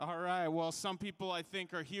well, some people I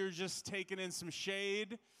think are here just taking in some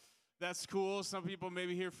shade. That's cool. Some people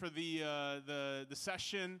maybe here for the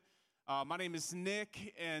session. My name is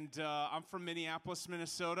Nick, and I'm from Minneapolis,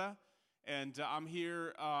 Minnesota. And I'm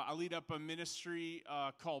here. I lead up a ministry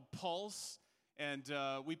called Pulse, and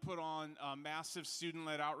we put on massive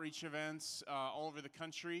student-led outreach events all over the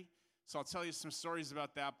country. So I'll tell you some stories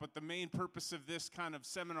about that. But the main purpose of this kind of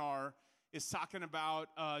seminar is talking about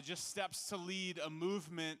just steps to lead a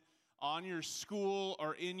movement on your school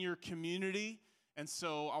or in your community. And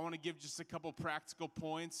so I want to give just a couple practical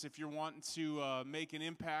points. If you're wanting to make an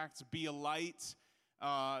impact, be a light,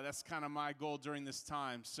 that's kind of my goal during this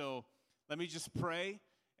time. So let me just pray,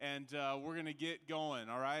 and we're going to get going,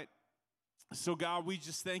 all right? So, God, we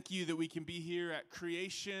just thank you that we can be here at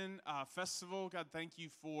Creation Festival. God, thank you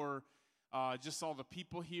for just all the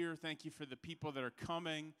people here. Thank you for the people that are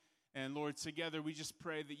coming. And, Lord, together we just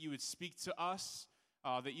pray that you would speak to us,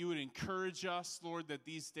 that you would encourage us, Lord, that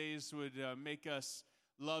these days would make us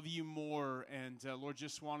love you more and, Lord,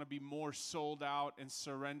 just want to be more sold out and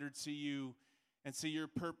surrendered to you and to your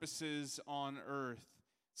purposes on earth.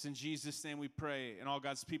 It's in Jesus' name we pray. And all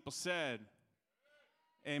God's people said,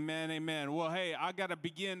 amen, amen. Well, hey, I got to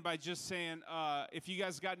begin by just saying, if you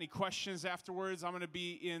guys got any questions afterwards, I'm going to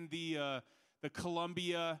be in the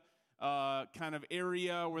Columbia kind of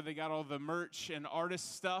area where they got all the merch and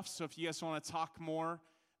artist stuff. So if you guys want to talk more,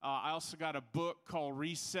 I also got a book called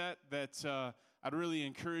Reset that I'd really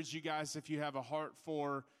encourage you guys, if you have a heart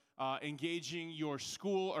for engaging your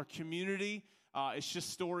school or community. It's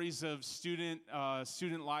just stories of student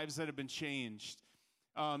lives that have been changed.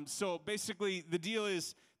 So basically, the deal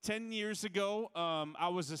is 10 years ago, I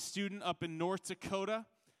was a student up in North Dakota.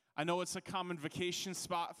 I know it's a common vacation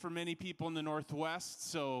spot for many people in the Northwest,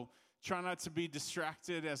 so try not to be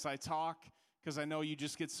distracted as I talk, because I know you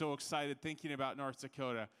just get so excited thinking about North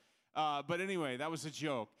Dakota. But anyway, that was a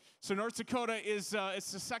joke. So North Dakota is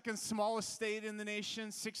it's the second smallest state in the nation,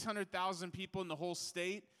 600,000 people in the whole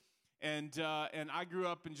state. And I grew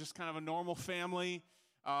up in just kind of a normal family,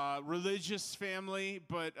 religious family,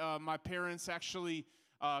 but my parents actually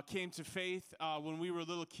came to faith when we were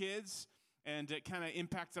little kids, and it kind of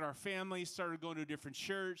impacted our family, started going to a different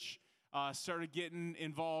church, started getting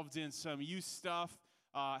involved in some youth stuff,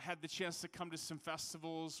 had the chance to come to some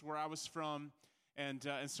festivals where I was from, and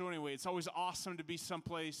so anyway, it's always awesome to be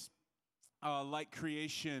someplace like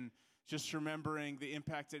Creation, just remembering the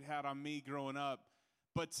impact it had on me growing up.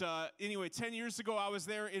 But anyway, 10 years ago, I was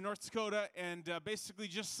there in North Dakota and basically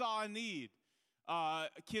just saw a need.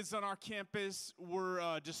 Kids on our campus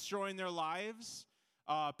were destroying their lives.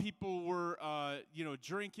 People were,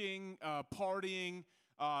 drinking, partying.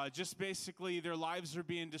 Just basically their lives are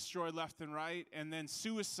being destroyed left and right. And then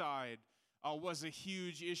suicide was a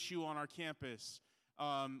huge issue on our campus.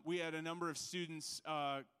 We had a number of students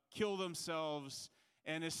kill themselves.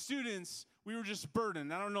 And as students, we were just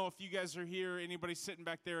burdened. I don't know if you guys are here, anybody sitting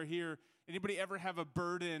back there here, anybody ever have a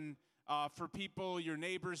burden for people, your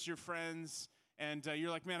neighbors, your friends, and you're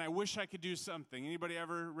like, man, I wish I could do something. Anybody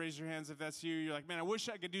ever raise your hands if that's you? You're like, man, I wish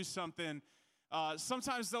I could do something.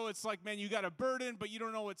 Sometimes, though, it's like, man, you got a burden, but you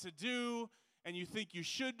don't know what to do, and you think you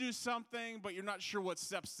should do something, but you're not sure what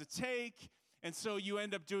steps to take, and so you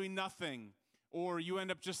end up doing nothing, or you end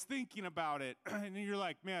up just thinking about it, and you're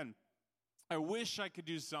like, man, I wish I could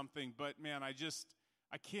do something, but, man, I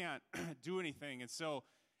can't do anything. And so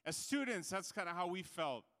as students, that's kind of how we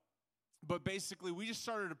felt. But basically, we just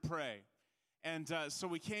started to pray. And so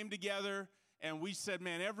we came together, and we said,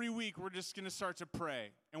 man, every week we're just going to start to pray.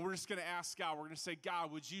 And we're just going to ask God. We're going to say,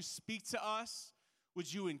 God, would you speak to us?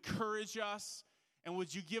 Would you encourage us? And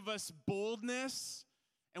would you give us boldness?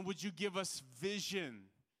 And would you give us vision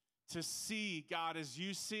to see God as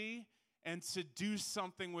you see and to do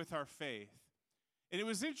something with our faith? And it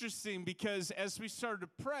was interesting because as we started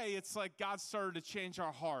to pray, it's like God started to change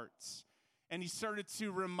our hearts. And he started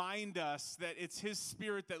to remind us that it's his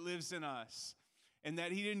spirit that lives in us. And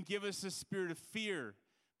that he didn't give us a spirit of fear,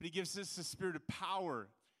 but he gives us a spirit of power.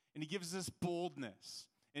 And he gives us boldness.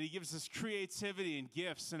 And he gives us creativity and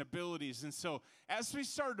gifts and abilities. And so as we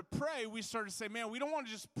started to pray, we started to say, man, we don't want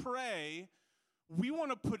to just pray. We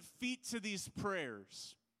want to put feet to these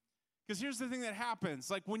prayers. Because here's the thing that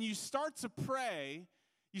happens. Like when you start to pray,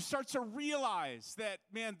 you start to realize that,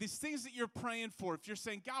 man, these things that you're praying for, if you're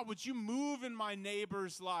saying, God, would you move in my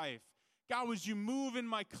neighbor's life? God, would you move in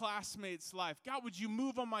my classmate's life? God, would you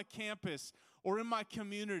move on my campus or in my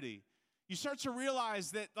community? You start to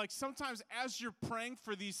realize that, like, sometimes as you're praying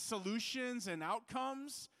for these solutions and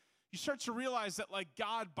outcomes, you start to realize that, like,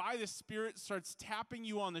 God, by the Spirit, starts tapping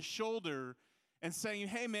you on the shoulder and saying,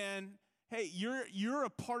 hey, man, hey, you're a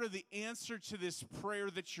part of the answer to this prayer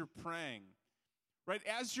that you're praying, right?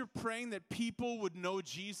 As you're praying that people would know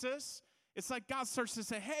Jesus, it's like God starts to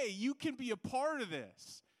say, hey, you can be a part of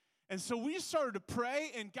this. And so we started to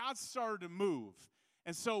pray, and God started to move.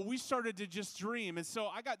 And so we started to just dream. And so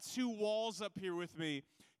I got 2 walls up here with me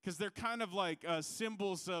because they're kind of like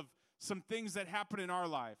symbols of some things that happen in our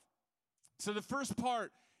life. So the first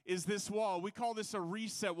part is this wall. We call this a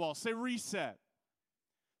reset wall. Say reset.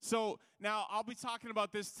 So now I'll be talking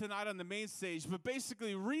about this tonight on the main stage, but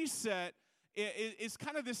basically reset is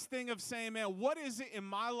kind of this thing of saying, man, what is it in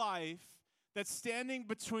my life that's standing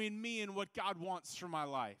between me and what God wants for my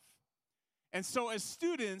life? And so as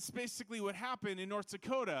students, basically what happened in North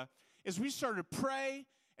Dakota is we started to pray,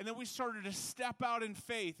 and then we started to step out in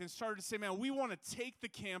faith and started to say, man, we want to take the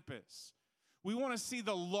campus. We want to see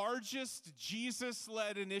the largest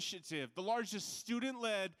Jesus-led initiative, the largest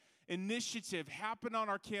student-led initiative happen on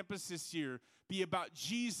our campus this year, be about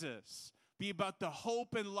Jesus, be about the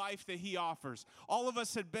hope and life that he offers. All of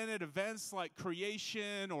us had been at events like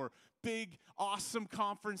Creation or big, awesome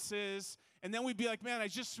conferences, and then we'd be like, man, I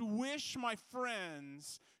just wish my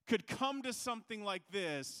friends could come to something like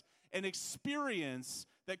this and experience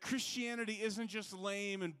that Christianity isn't just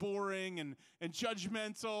lame and boring and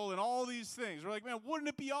judgmental and all these things. We're like, man, wouldn't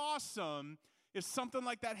it be awesome if something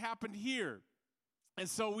like that happened here? And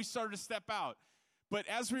so we started to step out. But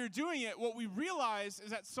as we were doing it, what we realized is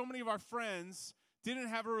that so many of our friends didn't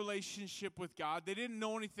have a relationship with God. They didn't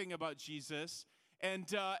know anything about Jesus. And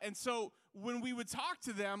so when we would talk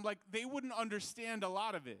to them, like, they wouldn't understand a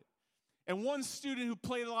lot of it. And one student who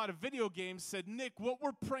played a lot of video games said, Nick, what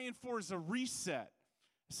we're praying for is a reset.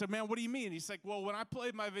 I said, man, what do you mean? He's like, well, when I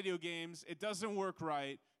played my video games, it doesn't work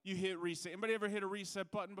right. You hit reset. Anybody ever hit a reset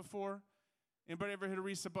button before? Anybody ever hit a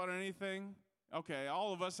reset button or anything? Okay,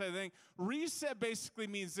 all of us, I think. Reset basically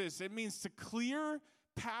means this. It means to clear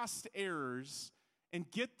past errors and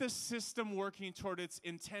get the system working toward its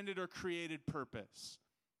intended or created purpose.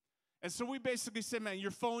 And so we basically say, man,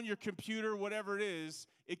 your phone, your computer, whatever it is,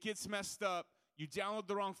 it gets messed up. You download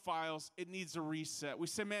the wrong files. It needs a reset. We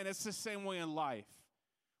say, man, it's the same way in life.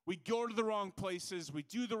 We go to the wrong places. We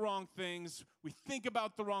do the wrong things. We think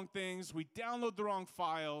about the wrong things. We download the wrong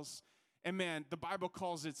files. And, man, the Bible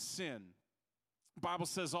calls it sin. The Bible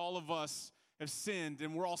says all of us have sinned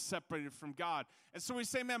and we're all separated from God. And so we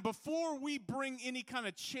say, man, before we bring any kind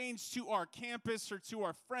of change to our campus or to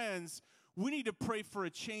our friends, we need to pray for a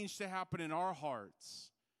change to happen in our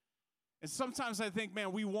hearts. And sometimes I think,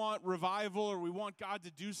 man, we want revival or we want God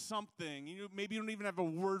to do something. Maybe you don't even have a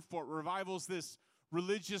word for it. Revival is this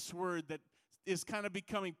religious word that is kind of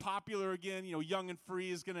becoming popular again. Young and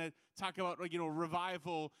Free is going to talk about,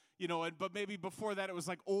 revival, but maybe before that it was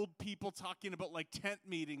like old people talking about like tent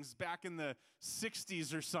meetings back in the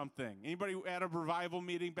 60s or something. Anybody at a revival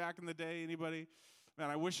meeting back in the day? Anybody?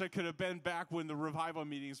 Man, I wish I could have been back when the revival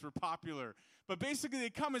meetings were popular. But basically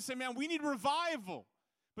they come and say, man, we need revival.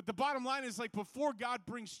 But the bottom line is, like, before God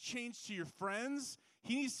brings change to your friends,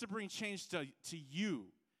 he needs to bring change to you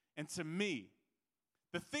and to me.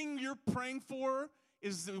 The thing you're praying for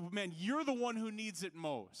is, man, you're the one who needs it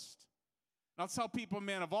most. And I'll tell people,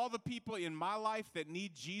 man, of all the people in my life that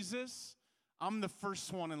need Jesus, I'm the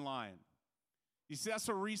first one in line. You see, that's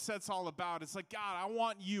what reset's all about. It's like, God, I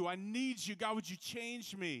want you. I need you. God, would you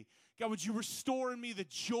change me? God, would you restore in me the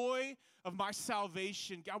joy of my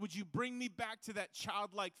salvation? God, would you bring me back to that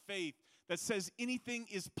childlike faith that says anything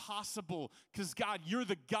is possible? Because, God, you're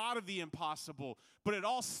the God of the impossible. But it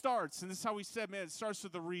all starts, and this is how we said, man, it starts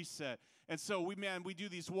with a reset. And so, we do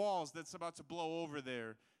these walls that's about to blow over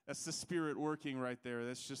there. That's the Spirit working right there.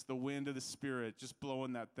 That's just the wind of the Spirit just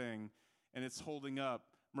blowing that thing. And it's holding up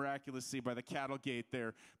miraculously by the cattle gate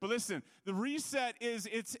there. But listen, the reset is,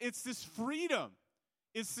 it's this freedom.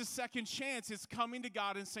 It's the second chance. It's coming to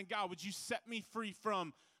God and saying, God, would you set me free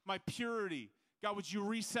from my purity? God, would you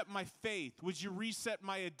reset my faith? Would you reset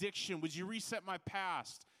my addiction? Would you reset my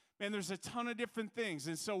past? Man, there's a ton of different things.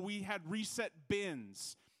 And so we had reset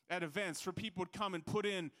bins at events where people would come and put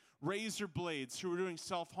in razor blades who were doing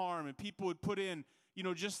self-harm. And people would put in,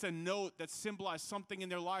 just a note that symbolized something in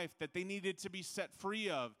their life that they needed to be set free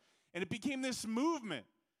of. And it became this movement.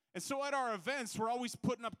 And so at our events, we're always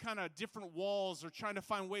putting up kind of different walls or trying to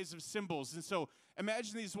find ways of symbols. And so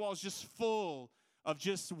imagine these walls just full of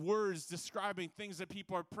just words describing things that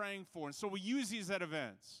people are praying for. And so we use these at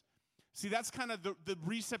events. See, that's kind of the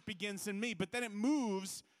reset begins in me, but then it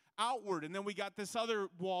moves outward. And then we got this other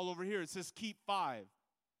wall over here. It says keep 5.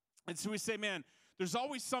 And so we say, man, there's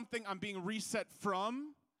always something I'm being reset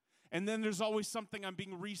from, and then there's always something I'm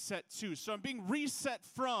being reset to. So I'm being reset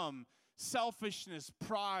from selfishness,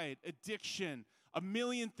 pride, addiction, a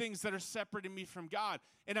million things that are separating me from God.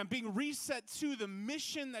 And I'm being reset to the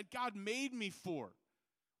mission that God made me for,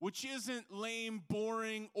 which isn't lame,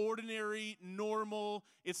 boring, ordinary, normal.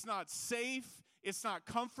 It's not safe. It's not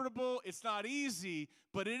comfortable. It's not easy.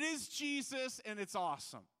 But it is Jesus, and it's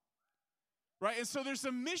awesome. Right? And so there's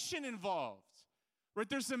a mission involved. Right?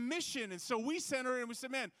 There's a mission. And so we center and we say,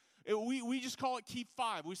 man, we just call it Keep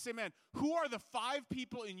 5. We say, man, who are the 5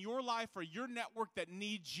 people in your life or your network that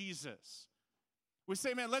need Jesus? We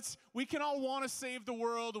say, man, we can all want to save the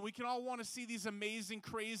world, and we can all want to see these amazing,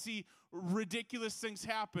 crazy, ridiculous things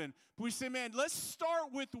happen. But we say, man, let's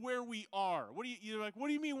start with where we are. You're like, what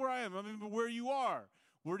do you mean where I am? I mean, where you are.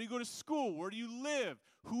 Where do you go to school? Where do you live?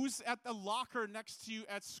 Who's at the locker next to you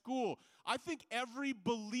at school? I think every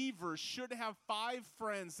believer should have 5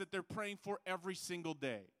 friends that they're praying for every single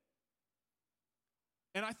day.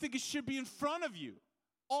 And I think it should be in front of you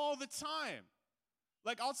all the time.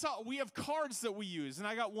 Like, we have cards that we use, and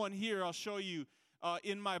I got one here I'll show you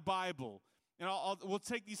in my Bible. And we'll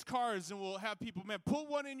take these cards, and we'll have people, man, put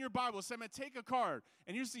one in your Bible. Say, man, take a card.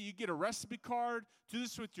 And here's you get a recipe card. Do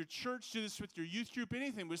this with your church. Do this with your youth group,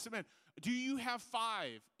 anything. But say, man, do you have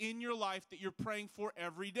 5 in your life that you're praying for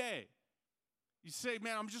every day? You say,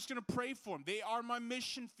 man, I'm just going to pray for them. They are my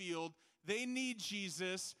mission field. They need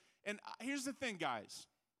Jesus. And here's the thing, guys.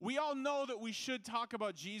 We all know that we should talk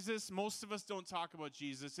about Jesus. Most of us don't talk about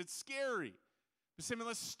Jesus. It's scary. But say, man,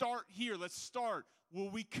 let's start here. Let's start. Will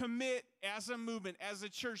we commit as a movement, as a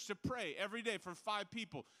church, to pray every day for 5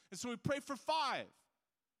 people? And so we pray for 5.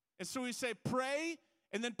 And so we say, pray,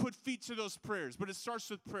 and then put feet to those prayers. But it starts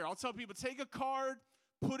with prayer. I'll tell people, take a card,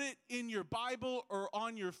 put it in your Bible or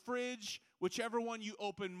on your fridge, whichever one you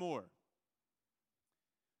open more.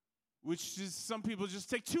 Which is, some people just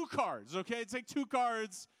take 2 cards, okay? Take 2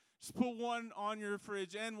 cards, just put one on your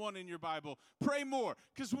fridge and one in your Bible. Pray more,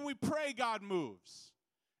 because when we pray, God moves.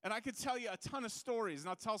 And I could tell you a ton of stories, and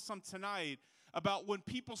I'll tell some tonight, about when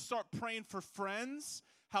people start praying for friends,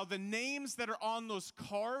 how the names that are on those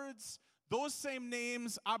cards, those same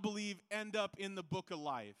names, I believe, end up in the book of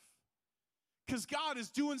life. Because God is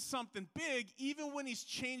doing something big, even when he's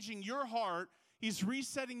changing your heart. He's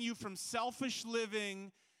resetting you from selfish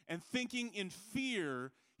living and thinking in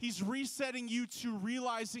fear. He's resetting you to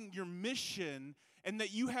realizing your mission and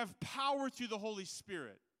that you have power through the Holy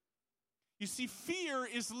Spirit. You see, fear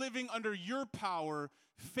is living under your power.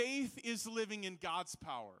 Faith is living in God's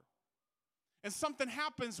power. And something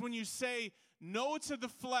happens when you say no to the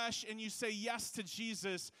flesh and you say yes to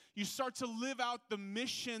Jesus. You start to live out the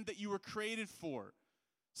mission that you were created for.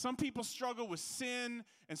 Some people struggle with sin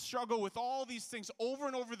and struggle with all these things over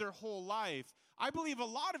and over their whole life. I believe a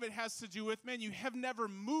lot of it has to do with, man, you have never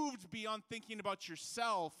moved beyond thinking about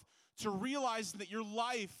yourself to realize that your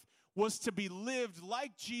life was to be lived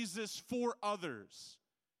like Jesus for others.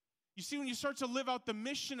 You see, when you start to live out the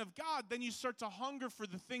mission of God, then you start to hunger for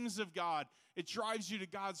the things of God. It drives you to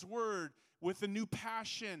God's word with a new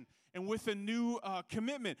passion and with a new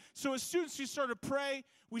commitment. So as students, we started to pray.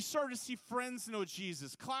 We started to see friends know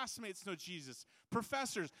Jesus, classmates know Jesus,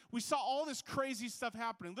 professors. We saw all this crazy stuff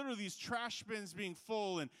happening, literally these trash bins being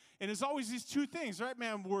full. And there's always these 2 things, right,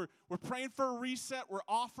 man? We're praying for a reset. We're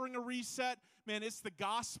offering a reset. Man, it's the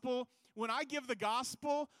gospel. When I give the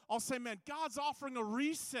gospel, I'll say, man, God's offering a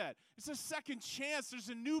reset. It's a second chance. There's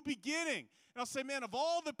a new beginning. And I'll say, man, of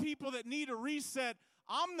all the people that need a reset,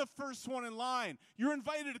 I'm the first one in line. You're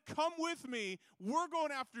invited to come with me. We're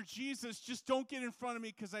going after Jesus. Just don't get in front of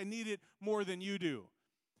me because I need it more than you do.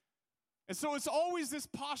 And so it's always this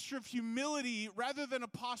posture of humility rather than a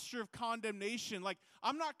posture of condemnation. Like,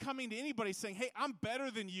 I'm not coming to anybody saying, hey, I'm better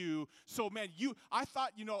than you. So, man, I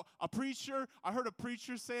thought, I heard a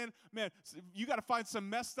preacher saying, man, you got to find some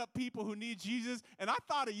messed up people who need Jesus. And I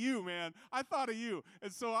thought of you, man. I thought of you.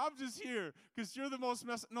 And so I'm just here because you're the most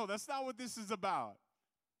messed up. No, that's not what this is about.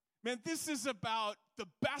 Man, this is about the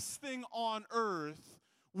best thing on earth,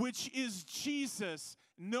 which is Jesus,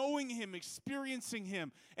 knowing him, experiencing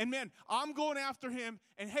him. And man, I'm going after him,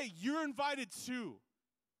 and hey, you're invited too,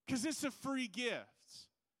 because it's a free gift.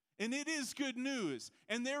 And it is good news,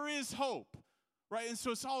 and there is hope, right? And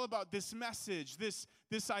so it's all about this message, this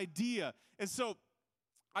idea. And so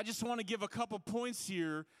I just want to give a couple points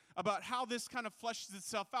here about how this kind of fleshes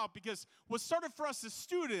itself out, because what started for us as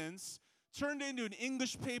students turned into an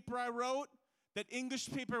English paper I wrote. That English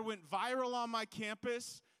paper went viral on my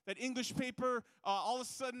campus. That English paper, all of a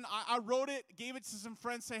sudden, I wrote it, gave it to some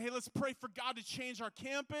friends, say, hey, let's pray for God to change our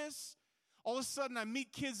campus. All of a sudden, I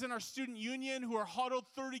meet kids in our student union who are huddled,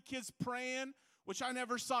 30 kids praying. which I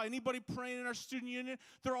never saw anybody praying in our student union.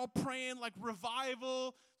 They're all praying like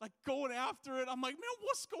revival, like going after it. I'm like, man,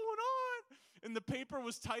 what's going on? And the paper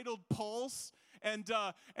was titled Pulse. And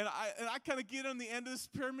I kind of get on the end of this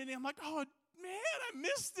prayer meeting. I'm like, oh, man, I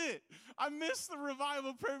missed it. I missed the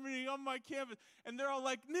revival prayer meeting on my campus. And they're all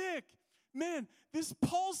like, Nick, man, this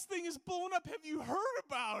Pulse thing is blowing up. Have you heard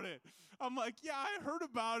about it? I'm like, yeah, I heard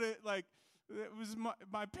about it. Like, it was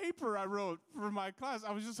my paper I wrote for my class.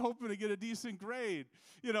 I was just hoping to get a decent grade,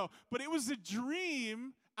 you know. But it was a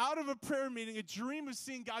dream out of a prayer meeting, a dream of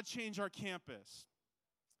seeing God change our campus.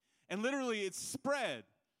 And literally, it spread.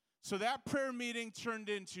 So that prayer meeting turned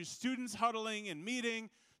into students huddling and meeting,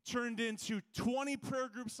 turned into 20 prayer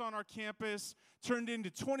groups on our campus, turned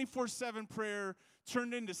into 24/7 prayer,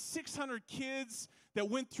 turned into 600 kids that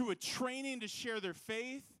went through a training to share their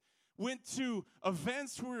faith, went to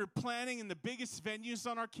events we were planning in the biggest venues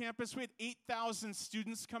on our campus. We had 8,000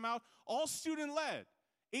 students come out, all student-led.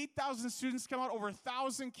 8,000 students come out, over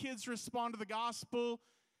 1,000 kids respond to the gospel.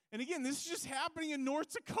 And again, this is just happening in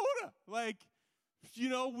North Dakota. Like, you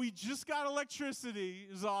know, we just got electricity.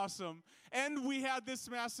 It was awesome. And we had this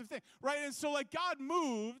massive thing, right? And so, like, God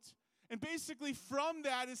moved, and basically from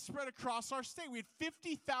that, it spread across our state. We had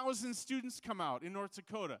 50,000 students come out in North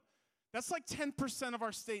Dakota. That's like 10% of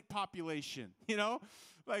our state population, you know?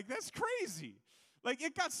 Like, that's crazy. Like,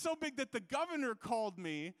 it got so big that the governor called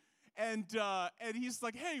me, and he's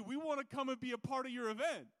like, hey, we want to come and be a part of your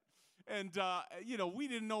event. And, you know, we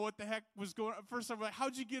didn't know what the heck was going on. First, I'm like,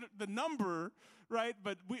 how'd you get the number, right?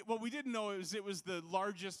 But what we didn't know is it was the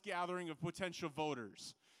largest gathering of potential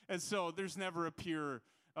voters. And so there's never a pure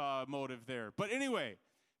motive there. But anyway,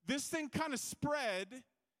 this thing kind of spread,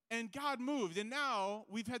 and God moved. And now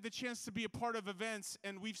we've had the chance to be a part of events,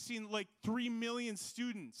 and we've seen like 3 million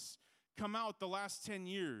students come out the last 10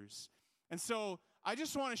 years. And so I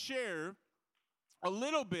just want to share a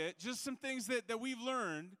little bit, just some things that we've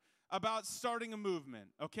learned about starting a movement,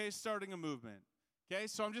 okay? Starting a movement, okay?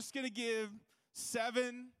 So I'm just going to give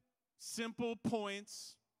 7 simple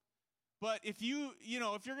points. But if you're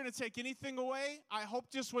going to take anything away, I hope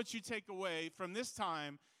just what you take away from this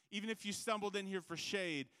time, even if you stumbled in here for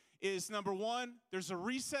shade, is number 1, there's a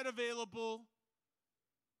reset available.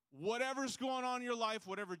 Whatever's going on in your life,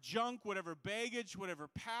 whatever junk, whatever baggage, whatever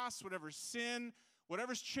past, whatever sin,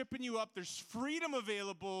 whatever's tripping you up, there's freedom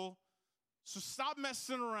available. So stop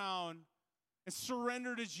messing around and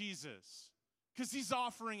surrender to Jesus, because he's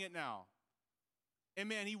offering it now. And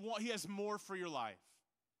man, he has more for your life.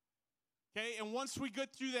 Okay, and once we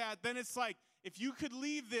get through that, then it's like, if you could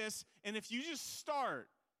leave this, and if you just start,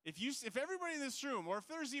 if everybody in this room, or if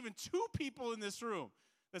there's even 2 people in this room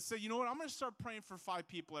that say, you know what, I'm going to start praying for 5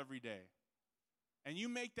 people every day, and you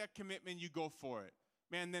make that commitment, you go for it,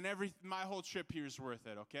 man, then my whole trip here is worth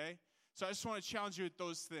it, okay? So I just want to challenge you with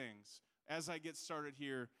those things as I get started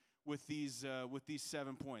here with these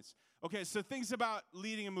 7 points. Okay, so things about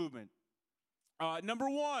leading a movement. Number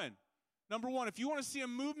one, if you want to see a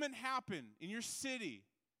movement happen in your city,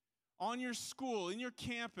 on your school, in your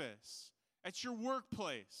campus, at your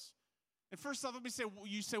workplace, and first off, let me say,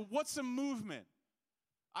 you say, what's a movement?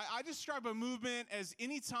 I describe a movement as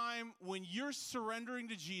any time when you're surrendering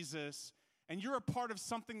to Jesus and you're a part of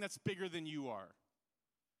something that's bigger than you are,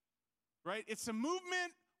 right? It's a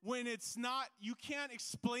movement when it's not, you can't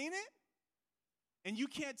explain it and you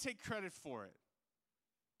can't take credit for it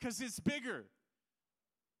because it's bigger,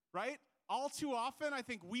 right? All too often, I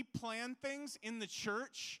think we plan things in the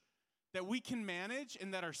church that we can manage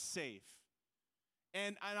and that are safe.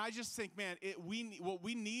 And I just think, man, what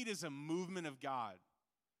we need is a movement of God.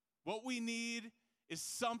 What we need is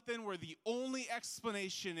something where the only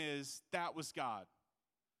explanation is that was God.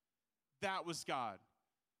 That was God.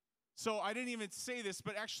 So I didn't even say this,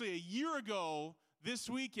 but actually a year ago, this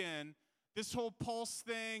weekend, this whole Pulse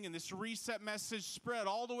thing and this reset message spread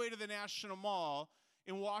all the way to the National Mall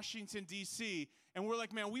in Washington, D.C. And we're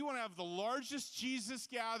like, man, we want to have the largest Jesus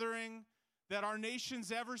gathering that our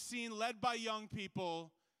nation's ever seen, led by young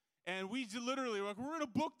people. And we literally were like, we're going to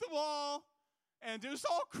book them all. And it was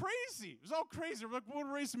all crazy. It was all crazy. We're like, we're going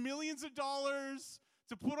to raise millions of dollars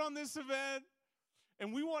to put on this event.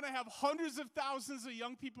 And we want to have hundreds of thousands of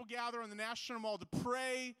young people gather on the National Mall to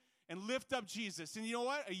pray and lift up Jesus. And you know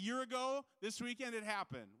what? A year ago, this weekend, it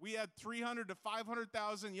happened. We had 300 to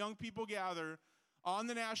 500,000 young people gather on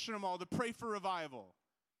the National Mall to pray for revival.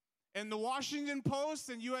 And the Washington Post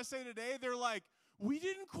and USA Today, they're like, we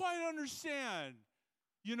didn't quite understand.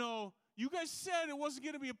 You know, you guys said it wasn't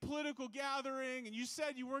going to be a political gathering, and you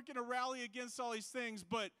said you weren't going to rally against all these things,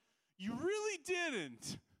 but you really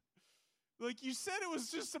didn't. Like, you said it was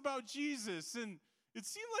just about Jesus, and It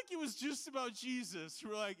seemed like it was just about Jesus.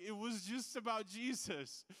 We're like, it was just about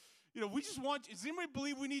Jesus. We just want, does anybody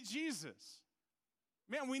believe we need Jesus?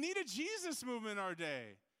 Man, we need a Jesus movement in our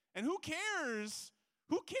day. And who cares?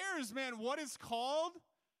 Who cares, man, what it's called?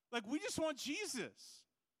 Like, we just want Jesus,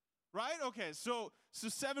 right? Okay, so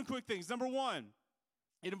 7 quick things. Number 1,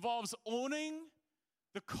 it involves owning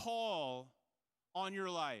the call on your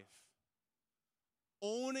life.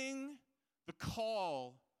 Owning the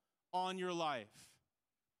call on your life.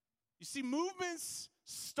 You see, movements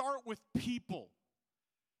start with people.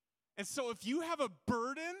 And so if you have a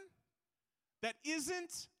burden that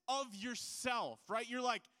isn't of yourself, right? You're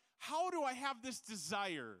like, how do I have this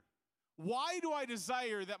desire? Why do I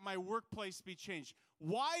desire that my workplace be changed?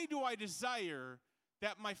 Why do I desire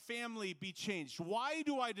that my family be changed? Why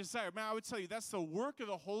do I desire? Man, I would tell you that's the work of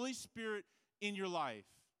the Holy Spirit in your life.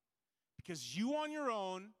 Because you on your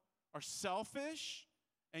own are selfish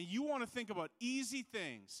and you want to think about easy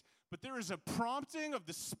things. But there is a prompting of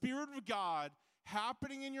the Spirit of God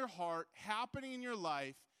happening in your heart, happening in your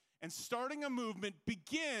life, and starting a movement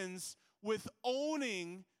begins with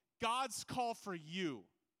owning God's call for you.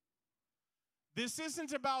 This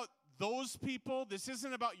isn't about those people. This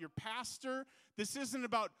isn't about your pastor. This isn't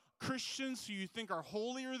about Christians who you think are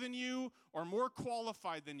holier than you or more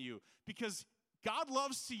qualified than you. Because God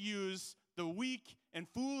loves to use the weak and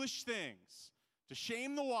foolish things to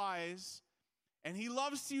shame the wise, and he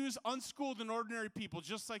loves to use unschooled and ordinary people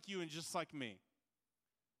just like you and just like me.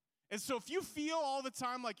 And so if you feel all the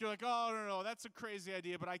time like you're like, oh, no, that's a crazy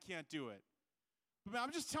idea, but I can't do it. But man,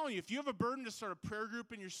 I'm just telling you, if you have a burden to start a prayer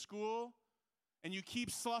group in your school and you keep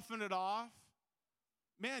sloughing it off,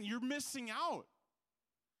 man, you're missing out.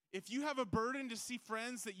 If you have a burden to see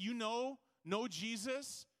friends that you know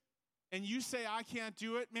Jesus, and you say, I can't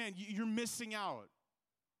do it, man, you're missing out.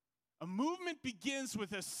 A movement begins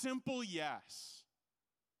with a simple yes.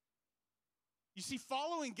 You see,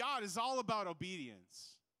 following God is all about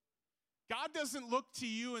obedience. God doesn't look to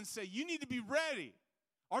you and say, you need to be ready.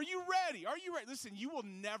 Are you ready? Are you ready? Listen, you will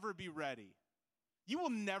never be ready. You will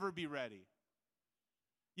never be ready.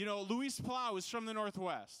 Luis Palau is from the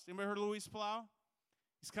Northwest. Anybody heard of Luis Palau?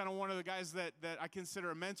 He's kind of one of the guys that I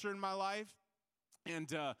consider a mentor in my life.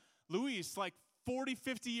 And Luis, like 40,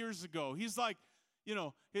 50 years ago, he's like,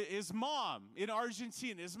 his mom in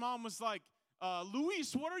Argentina, his mom was like,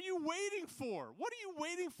 Luis, what are you waiting for? What are you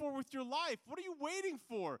waiting for with your life? What are you waiting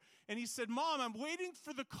for? And he said, Mom, I'm waiting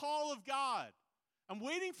for the call of God. I'm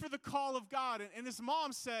waiting for the call of God. And his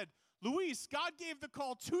mom said, Luis, God gave the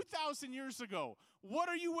call 2,000 years ago. What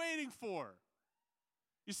are you waiting for?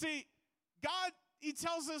 You see, God, he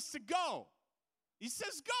tells us to go. He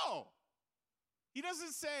says go. He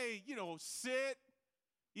doesn't say, sit.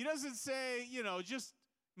 He doesn't say, just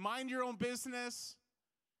mind your own business.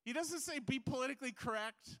 He doesn't say be politically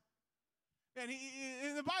correct. And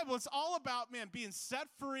in the Bible, it's all about, man, being set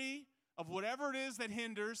free of whatever it is that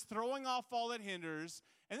hinders, throwing off all that hinders.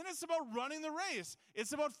 And then it's about running the race.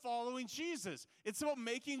 It's about following Jesus. It's about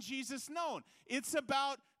making Jesus known. It's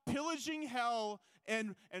about pillaging hell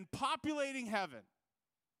and populating heaven,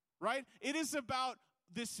 right? It is about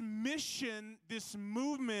this mission, this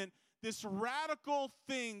movement, this radical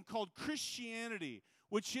thing called Christianity,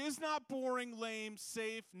 which is not boring, lame,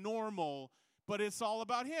 safe, normal, but it's all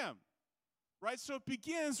about him, right? So it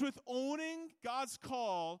begins with owning God's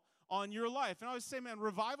call on your life. And I always say, man,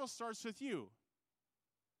 revival starts with you.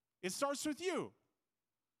 It starts with you.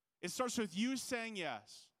 It starts with you saying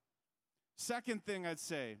yes. Second thing I'd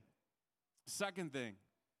say,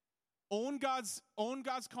 own God's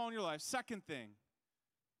call in your life. Second thing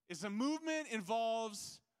is a movement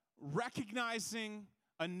involves recognizing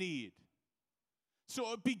a need.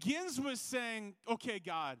 So it begins with saying, okay,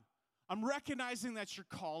 God, I'm recognizing that you're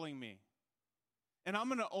calling me. And I'm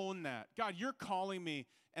going to own that. God, you're calling me,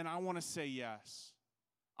 and I want to say yes.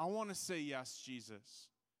 I want to say yes, Jesus.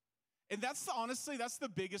 And honestly, that's the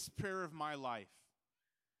biggest prayer of my life.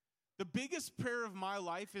 The biggest prayer of my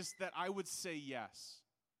life is that I would say yes.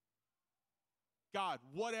 God,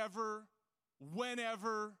 whatever,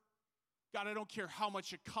 whenever. God, I don't care how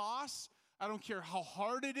much it costs. I don't care how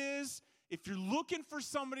hard it is. If you're looking for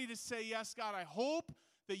somebody to say yes, God, I hope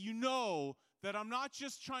that you know that I'm not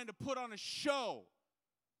just trying to put on a show.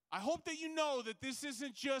 I hope that you know that this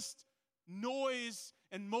isn't just noise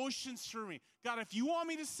and motions for me. God, if you want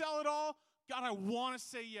me to sell it all, God, I want to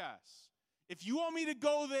say yes. If you want me to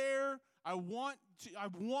go there, I want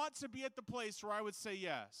to be at the place where I would say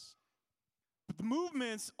yes. But the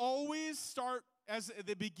movements always start as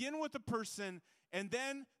they begin with a person, and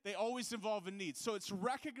then they always involve a need. So it's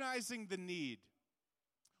recognizing the need.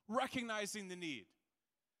 Recognizing the need.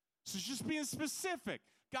 So it's just being specific.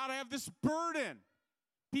 God, I have this burden.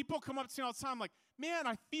 People come up to me all the time like, man,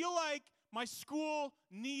 I feel like my school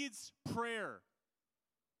needs prayer.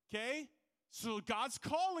 Okay? So God's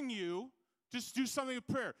calling you to just do something with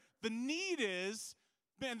prayer. The need is,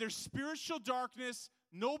 man, there's spiritual darkness.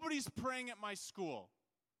 Nobody's praying at my school.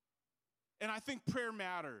 And I think prayer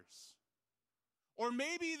matters. Or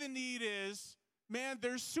maybe the need is, man,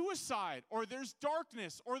 there's suicide, or there's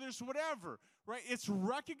darkness, or there's whatever, right? It's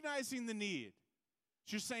recognizing the need.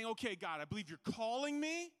 So you're saying, okay, God, I believe you're calling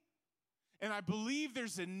me, and I believe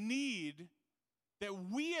there's a need that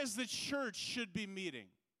we as the church should be meeting.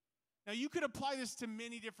 Now, you could apply this to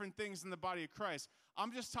many different things in the body of Christ.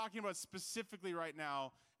 I'm just talking about specifically right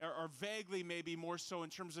now, or vaguely maybe more so in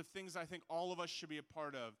terms of things I think all of us should be a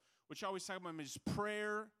part of, which I always talk about is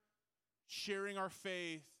prayer, sharing our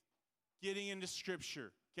faith, getting into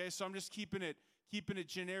Scripture. Okay, so I'm just keeping it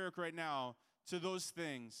generic right now to those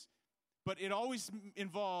things. But it always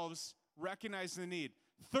involves recognizing the need.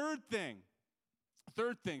 Third thing.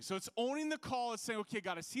 So it's owning the call. It's saying, okay,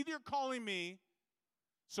 God, I see that you're calling me.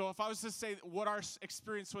 So if I was to say what our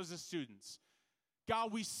experience was as students,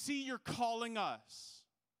 God, we see you're calling us.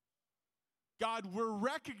 God, we're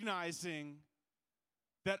recognizing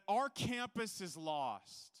that our campus is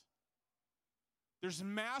lost. There's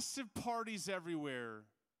massive parties everywhere.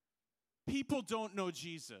 People don't know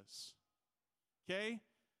Jesus. Okay?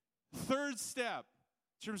 Third step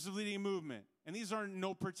in terms of leading a movement, and these are in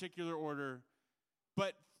no particular order,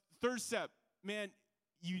 but third step, man,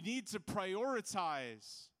 you need to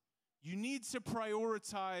prioritize. You need to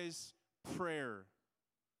prioritize prayer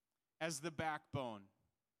as the backbone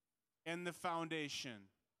and the foundation.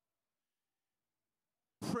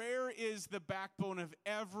 Prayer is the backbone of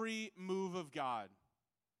every move of God.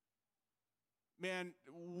 Man,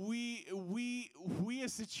 we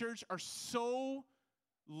as a church are so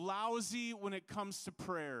lousy when it comes to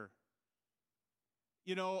prayer.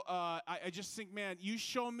 You know, I just think, man, you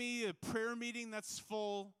show me a prayer meeting that's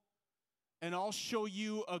full, and I'll show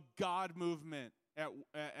you a God movement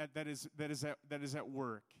that is at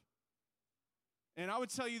work. And I would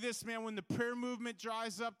tell you this, man, when the prayer movement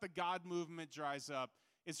dries up, the God movement dries up.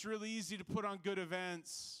 It's really easy to put on good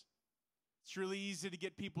events. It's really easy to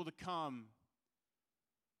get people to come.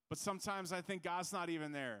 But sometimes I think God's not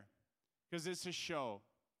even there because it's a show.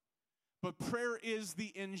 But prayer is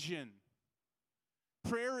the engine.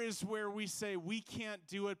 Prayer is where we say, we can't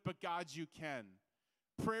do it, but God, you can.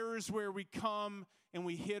 Prayer is where we come and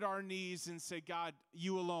we hit our knees and say, God,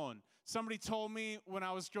 you alone. Somebody told me when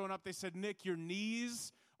I was growing up, they said, Nick, your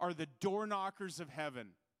knees are the door knockers of heaven.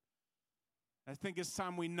 I think it's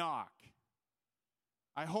time we knock.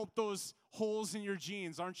 I hope those holes in your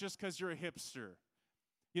jeans aren't just because you're a hipster.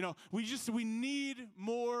 You know, we need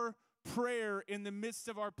more prayer in the midst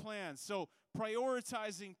of our plans. So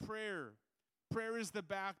prioritizing prayer. Prayer is the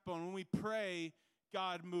backbone. When we pray,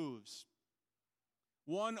 God moves.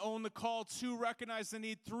 1, own the call. 2, recognize the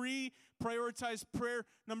need. 3, prioritize prayer.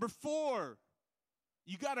 Number 4,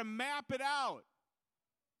 you got to map it out.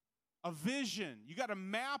 A vision. You got to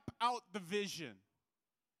map out the vision.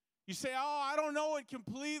 You say, oh, I don't know it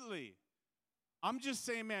completely. I'm just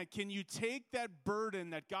saying, man, can you take that burden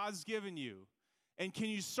that God's given you, and can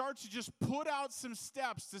you start to just put out some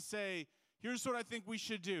steps to say, here's what I think we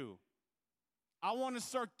should do. I want to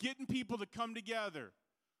start getting people to come together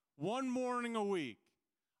 1 morning a week.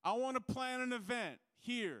 I want to plan an event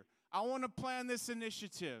here. I want to plan this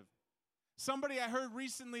initiative. Somebody I heard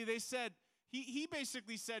recently, they said, he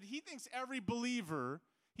basically said he thinks every believer,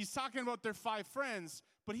 he's talking about their 5 friends,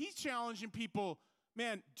 but he's challenging people,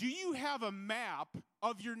 man, do you have a map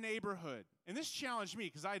of your neighborhood? And this challenged me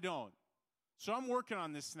because I don't. So I'm working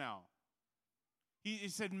on this now. He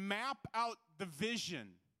said, map out the vision.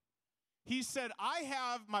 He said,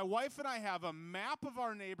 my wife and I have a map of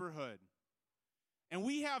our neighborhood. And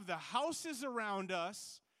we have the houses around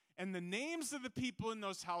us and the names of the people in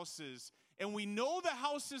those houses. And we know the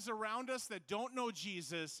houses around us that don't know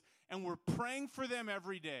Jesus, and we're praying for them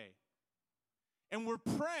every day. And we're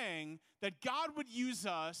praying that God would use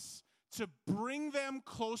us to bring them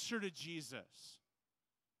closer to Jesus.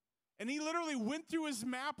 And he literally went through his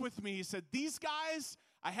map with me. He said, these guys,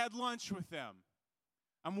 I had lunch with them.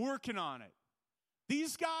 I'm working on it.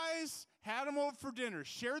 These guys had them over for dinner,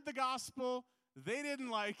 shared the gospel. They didn't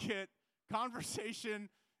like it. Conversation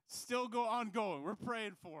still ongoing. We're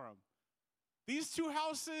praying for them. These 2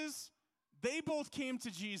 houses, they both came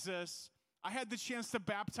to Jesus. I had the chance to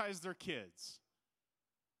baptize their kids.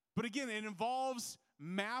 But again, it involves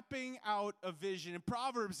mapping out a vision. In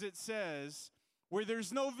Proverbs, it says, where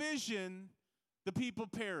there's no vision, the people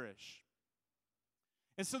perish.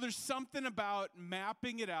 And so there's something about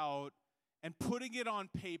mapping it out and putting it on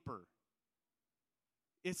paper.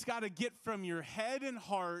 It's got to get from your head and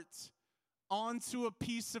heart onto a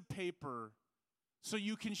piece of paper so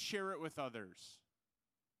you can share it with others.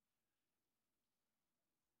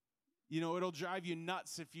 You know, it'll drive you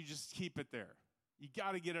nuts if you just keep it there. You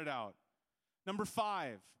got to get it out. Number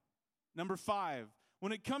five,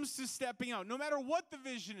 when it comes to stepping out, no matter what the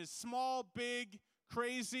vision is, small, big,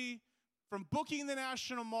 crazy, from booking the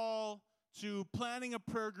National Mall to planning a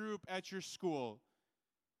prayer group at your school,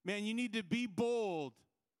 man, you need to be bold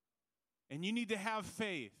and you need to have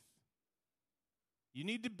faith. You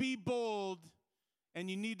need to be bold and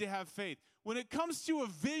you need to have faith. When it comes to a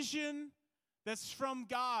vision that's from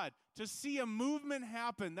God, to see a movement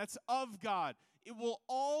happen that's of God, it will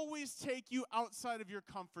always take you outside of your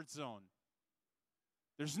comfort zone.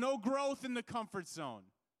 There's no growth in the comfort zone.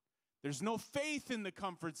 There's no faith in the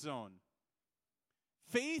comfort zone.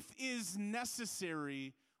 Faith is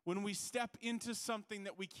necessary when we step into something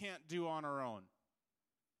that we can't do on our own.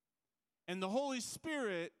 And the Holy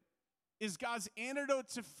Spirit is God's antidote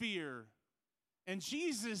to fear. And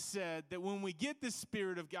Jesus said that when we get the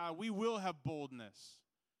Spirit of God, we will have boldness.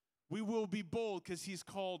 We will be bold because He's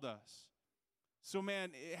called us. So,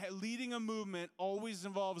 man, leading a movement always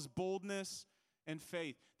involves boldness and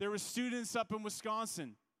faith. There were students up in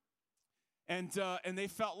Wisconsin, and they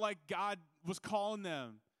felt like God was calling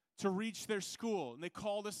them to reach their school. And they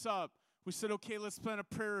called us up. We said, okay, let's plan a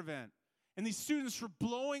prayer event. And these students were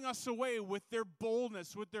blowing us away with their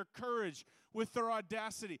boldness, with their courage, with their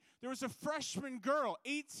audacity. There was a freshman girl,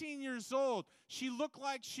 18 years old. She looked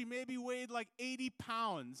like she maybe weighed like 80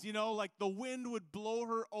 pounds, you know, like the wind would blow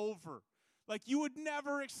her over. Like you would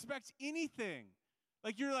never expect anything.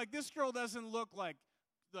 Like you're like, this girl doesn't look like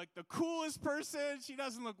the coolest person. She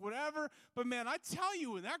doesn't look whatever. But man, I tell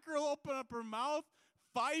you, when that girl opened up her mouth,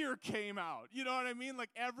 fire came out. You know what I mean? Like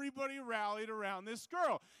everybody rallied around this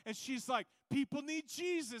girl. And she's like, people need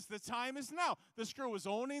Jesus. The time is now. This girl was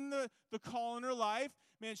owning the call in her life.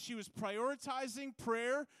 Man, she was prioritizing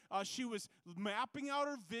prayer. She was mapping out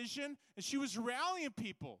her vision. And she was rallying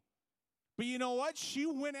people. But you know what? She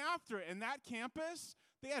went after it. And that campus,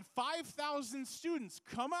 they had 5,000 students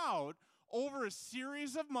come out over a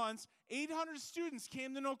series of months. 800 students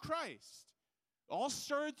came to know Christ. All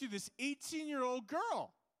started through this 18-year-old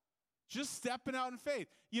girl just stepping out in faith.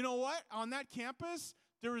 You know what? On that campus,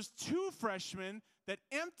 there was 2 freshmen that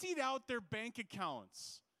emptied out their bank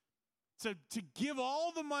accounts to give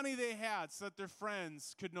all the money they had so that their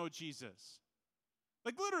friends could know Jesus.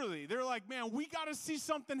 Like literally, they're like, man, we got to see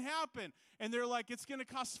something happen. And they're like, it's going to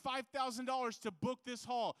cost $5,000 to book this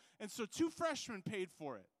hall. And so 2 freshmen paid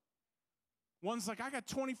for it. One's like, I got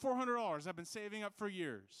 $2,400. I've been saving up for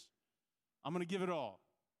years. I'm going to give it all.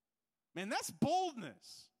 Man, that's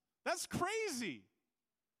boldness. That's crazy.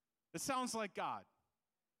 It sounds like God.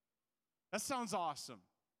 That sounds awesome.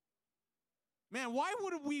 Man, why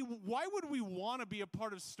would we want to be a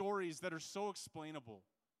part of stories that are so explainable?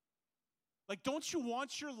 Like, don't you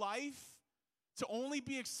want your life to only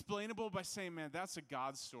be explainable by saying, man, that's a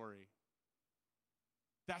God story?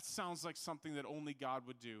 That sounds like something that only God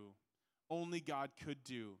would do. Only God could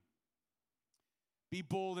do. Be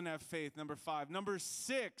bold and have faith. Number 5. Number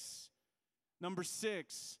six,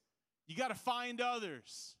 you got to find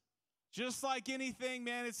others. Just like anything,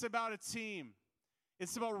 man, it's about a team.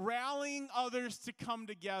 It's about rallying others to come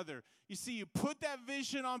together. You see, you put that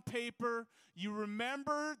vision on paper. You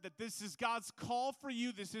remember that this is God's call for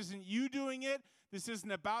you. This isn't you doing it. This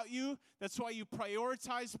isn't about you. That's why you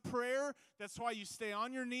prioritize prayer. That's why you stay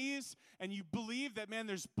on your knees and you believe that, man,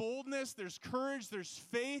 there's boldness, there's courage, there's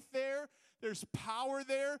faith there, there's power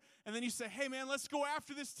there. And then you say, hey, man, let's go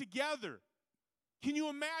after this together. Can you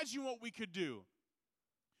imagine what we could do?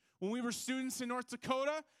 When we were students in North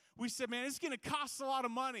Dakota, we said, man, it's going to cost a lot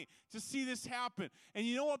of money to see this happen. And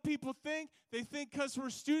you know what people think? They think because we're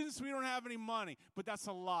students, we don't have any money. But that's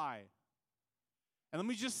a lie. And let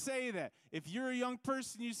me just say that. If you're a young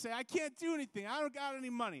person, you say, I can't do anything. I don't got any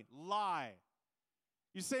money. Lie.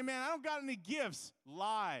 You say, man, I don't got any gifts.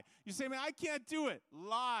 Lie. You say, man, I can't do it.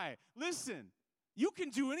 Lie. Listen, you can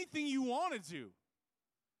do anything you want to do.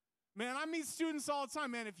 Man, I meet students all the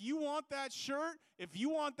time, man. If you want that shirt, if you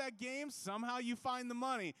want that game, somehow you find the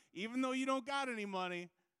money, even though you don't got any money.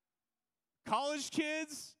 College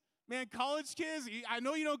kids, I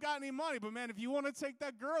know you don't got any money, but man, if you want to take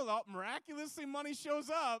that girl out, miraculously money shows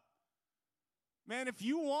up. Man, if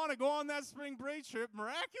you want to go on that spring break trip,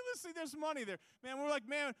 miraculously there's money there. Man, we're like,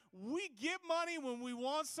 man, we get money when we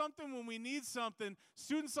want something, when we need something.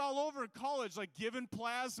 Students all over in college, like giving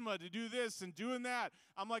plasma to do this and doing that.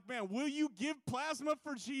 I'm like, man, will you give plasma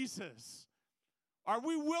for Jesus? Are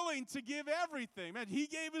we willing to give everything? Man, he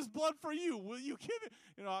gave his blood for you. Will you give it?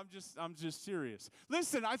 You know, I'm just serious.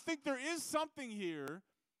 Listen, I think there is something here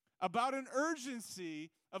about an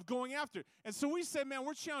urgency of going after it. And so we said, man,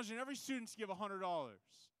 we're challenging every student to give $100.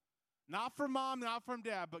 Not from mom, not from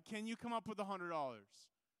dad, but can you come up with $100?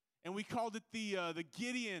 And we called it the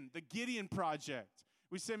Gideon Project.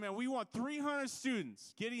 We said, man, we want 300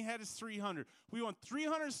 students. Gideon had his 300. We want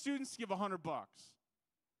 300 students to give $100.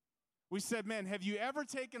 We said, man, have you ever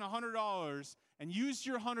taken $100 and used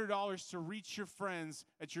your $100 to reach your friends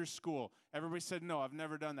at your school? Everybody said, no, I've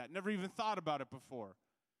never done that. Never even thought about it before.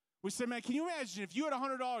 We said, man, can you imagine if you had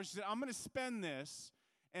 $100, you said, I'm going to spend this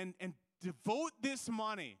and devote this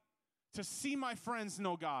money to see my friends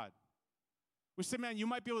know God. We said, man, you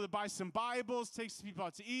might be able to buy some Bibles, take some people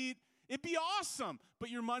out to eat. It'd be awesome, but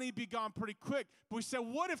your money would be gone pretty quick. But we said,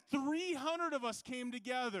 what if 300 of us came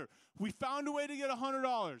together? We found a way to get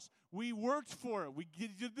 $100. We worked for it. We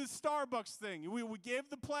did the Starbucks thing. We gave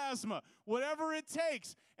the plasma, whatever it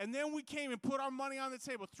takes. And then we came and put our money on the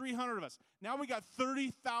table, 300 of us. Now we got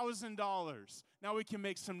 $30,000. Now we can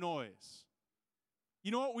make some noise.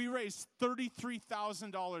 You know what? We raised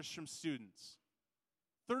 $33,000 from students.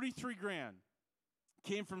 33 grand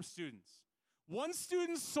came from students. One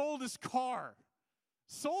student sold his car.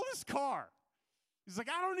 He's like,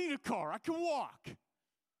 I don't need a car. I can walk.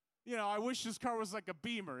 You know, I wish his car was like a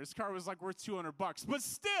Beamer. His car was like worth $200.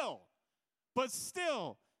 But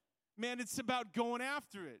still, man, it's about going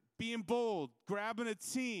after it, being bold, grabbing a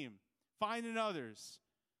team, finding others.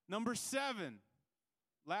 Number 7,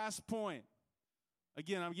 last point.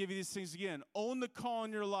 Again, I'm giving you these things again. Own the call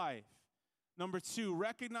in your life. Number 2,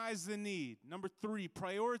 recognize the need. Number 3,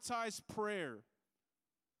 prioritize prayer.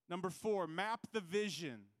 Number 4, map the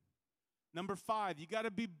vision. Number 5, you got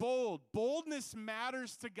to be bold. Boldness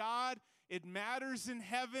matters to God. It matters in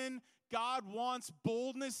heaven. God wants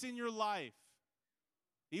boldness in your life.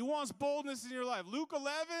 He wants boldness in your life. Luke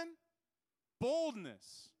 11,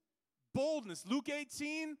 boldness. Boldness. Luke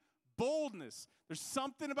 18, boldness. There's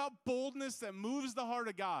something about boldness that moves the heart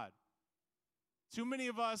of God. Too many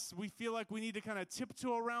of us, we feel like we need to kind of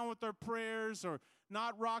tiptoe around with our prayers or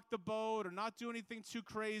not rock the boat or not do anything too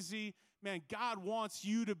crazy. Man, God wants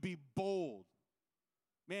you to be bold.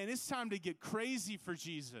 Man, it's time to get crazy for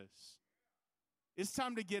Jesus. It's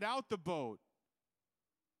time to get out the boat,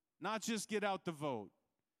 not just get out the vote.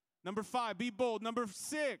 Number 5, be bold. Number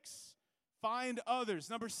 6, find others.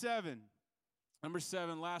 Number 7,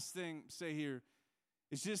 last thing say here.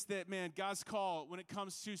 It's just that, man, God's call when it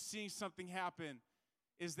comes to seeing something happen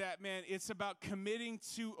is that, man, it's about committing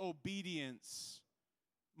to obedience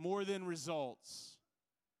more than results.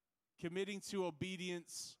 Committing to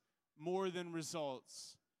obedience more than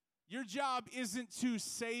results. Your job isn't to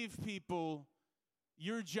save people.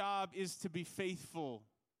 Your job is to be faithful.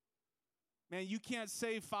 Man, you can't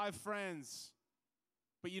save 5 friends,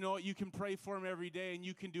 but you know what? You can pray for them every day, and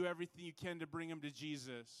you can do everything you can to bring them to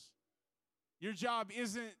Jesus. Your job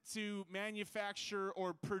isn't to manufacture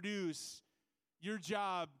or produce. Your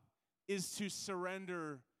job is to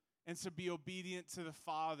surrender and to be obedient to the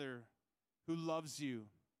Father who loves you.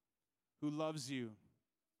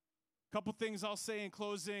 A couple things I'll say in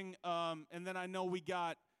closing, and then I know we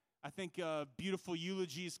got, I think, beautiful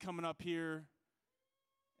eulogies coming up here,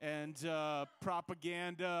 and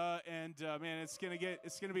propaganda, and man, it's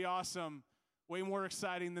gonna be awesome. Way more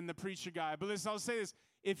exciting than the preacher guy. But listen, I'll say this.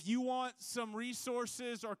 If you want some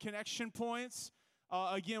resources or connection points,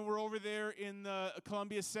 again, we're over there in the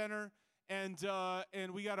Columbia Center, and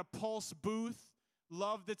we got a Pulse booth.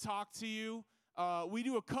 Love to talk to you. We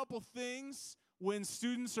do a couple things when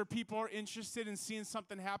students or people are interested in seeing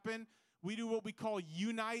something happen. We do what we call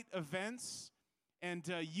Unite events. And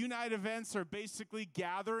Unite events are basically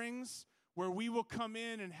gatherings where we will come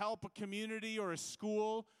in and help a community or a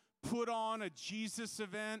school put on a Jesus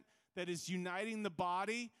event that is uniting the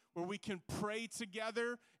body, where we can pray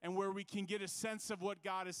together and where we can get a sense of what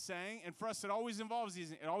God is saying. And for us, it always involves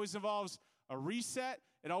these. It always involves a reset.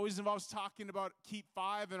 It always involves talking about Keep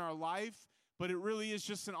 5 in our life. But it really is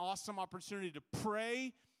just an awesome opportunity to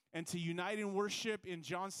pray and to unite in worship in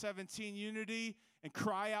John 17 unity and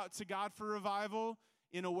cry out to God for revival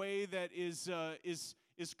in a way that is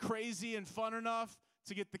crazy and fun enough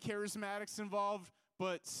to get the charismatics involved,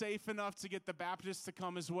 but safe enough to get the Baptists to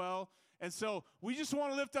come as well. And so we just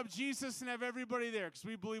want to lift up Jesus and have everybody there because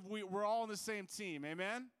we believe we're all on the same team.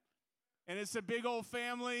 Amen? And it's a big old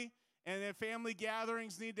family, and then family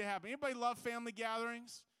gatherings need to happen. Anybody love family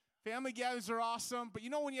gatherings? Family gatherings are awesome, but you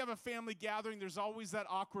know when you have a family gathering, there's always that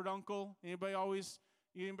awkward uncle. Anybody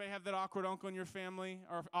have that awkward uncle in your family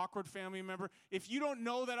or awkward family member? If you don't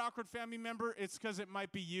know that awkward family member, it's because it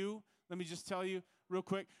might be you. Let me just tell you real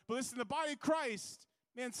quick. But listen, the body of Christ,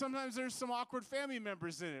 man, sometimes there's some awkward family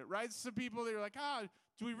members in it, right? Some people that are like,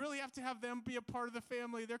 do we really have to have them be a part of the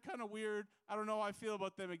family? They're kind of weird. I don't know how I feel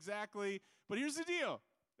about them exactly. But here's the deal.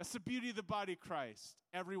 That's the beauty of the body of Christ.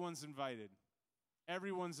 Everyone's invited.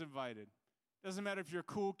 Everyone's invited. Doesn't matter if you're a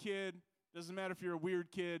cool kid. Doesn't matter if you're a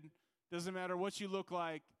weird kid. Doesn't matter what you look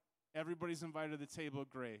like. Everybody's invited to the table of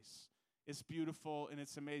grace. It's beautiful and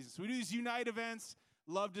it's amazing. So we do these Unite events.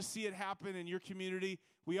 Love to see it happen in your community.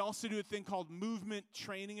 We also do a thing called movement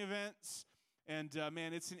training events. And,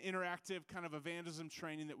 man, it's an interactive kind of evangelism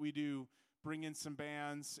training that we do. Bring in some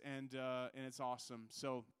bands, and it's awesome.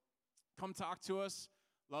 So come talk to us.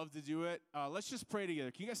 Love to do it. Let's just pray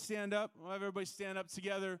together. Can you guys stand up? We'll have everybody stand up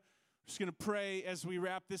together. We're just going to pray as we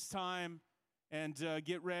wrap this time and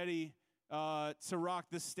get ready to rock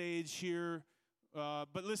the stage here.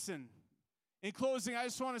 But listen, in closing, I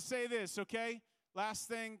just want to say this, okay? Last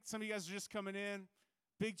thing, some of you guys are just coming in.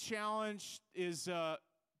 Big challenge is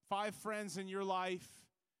 5 friends in your life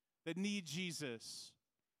that need Jesus.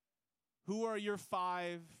 Who are your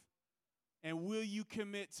 5? And will you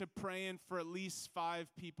commit to praying for at least 5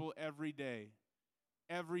 people every day?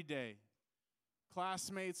 Every day.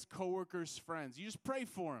 Classmates, coworkers, friends. You just pray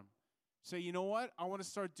for them. Say, you know what? I want to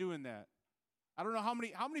start doing that. I don't know how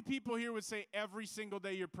many people here would say every single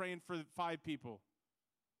day you're praying for 5 people.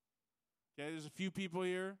 Okay, there's a few people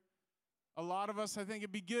here. A lot of us, I think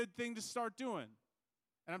it'd be a good thing to start doing.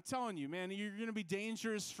 And I'm telling you, man, you're going to be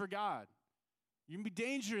dangerous for God. You're going to be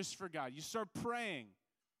dangerous for God. You start praying,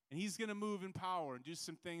 and he's going to move in power and do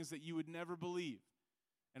some things that you would never believe.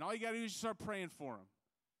 And all you got to do is start praying for him.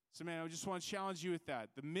 So, man, I just want to challenge you with that.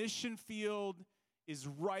 The mission field is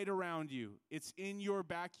right around you. It's in your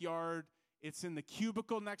backyard. It's in the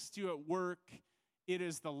cubicle next to you at work. It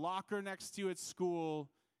is the locker next to you at school.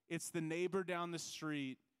 It's the neighbor down the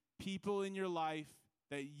street. People in your life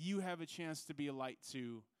that you have a chance to be a light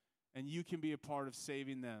to, and you can be a part of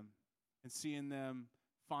saving them and seeing them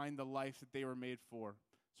find the life that they were made for.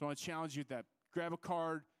 So I want to challenge you with that. Grab a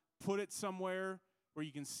card, put it somewhere where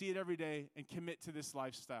you can see it every day, and commit to this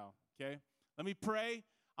lifestyle, okay? Let me pray.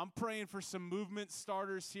 I'm praying for some movement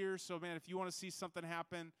starters here. So, man, if you want to see something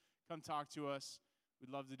happen, come talk to us. We'd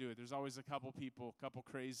love to do it. There's always a couple people, a couple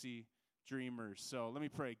crazy dreamers. So let me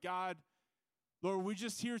pray. God, Lord, we're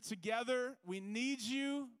just here together. We need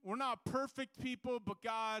you. We're not perfect people, but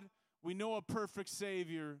God, we know a perfect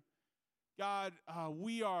Savior. God,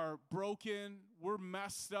 we are broken. We're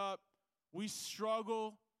messed up. We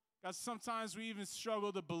struggle. God, sometimes we even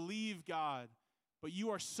struggle to believe, God, but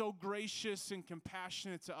you are so gracious and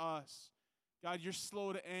compassionate to us. God, you're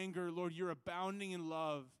slow to anger. Lord, you're abounding in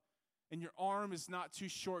love, and your arm is not too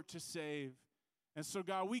short to save. And so,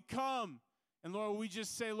 God, we come, and Lord, we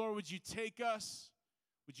just say, Lord, would you take us?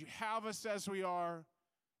 Would you have us as we are?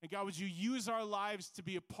 And God, would you use our lives to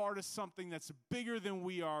be a part of something that's bigger than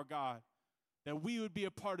we are, God? That we would be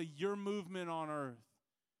a part of your movement on earth.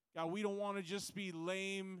 God, we don't want to just be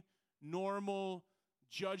lame, normal,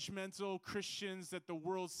 judgmental Christians that the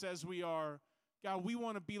world says we are. God, we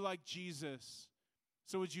want to be like Jesus.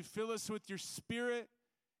 So would you fill us with your Spirit,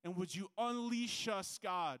 and would you unleash us,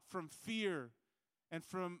 God, from fear and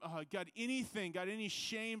from, God, anything, God, any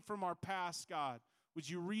shame from our past, God. Would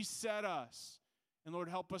you reset us? And Lord,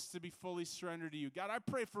 help us to be fully surrendered to you. God, I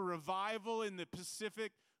pray for revival in the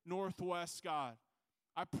Pacific Northwest, God.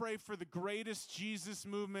 I pray for the greatest Jesus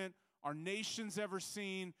movement our nation's ever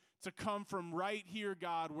seen to come from right here,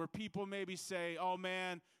 God, where people maybe say, oh,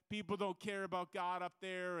 man, people don't care about God up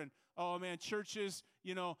there, and, oh, man, churches,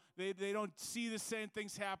 you know, they don't see the same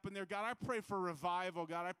things happen there. God, I pray for revival.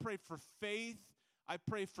 God, I pray for faith. I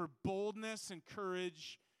pray for boldness and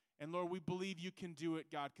courage. And, Lord, we believe you can do it,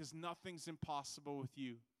 God, because nothing's impossible with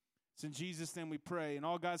you. It's in Jesus' name we pray. And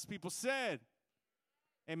all God's people said,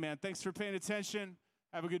 amen. Thanks for paying attention.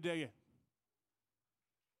 Have a good day.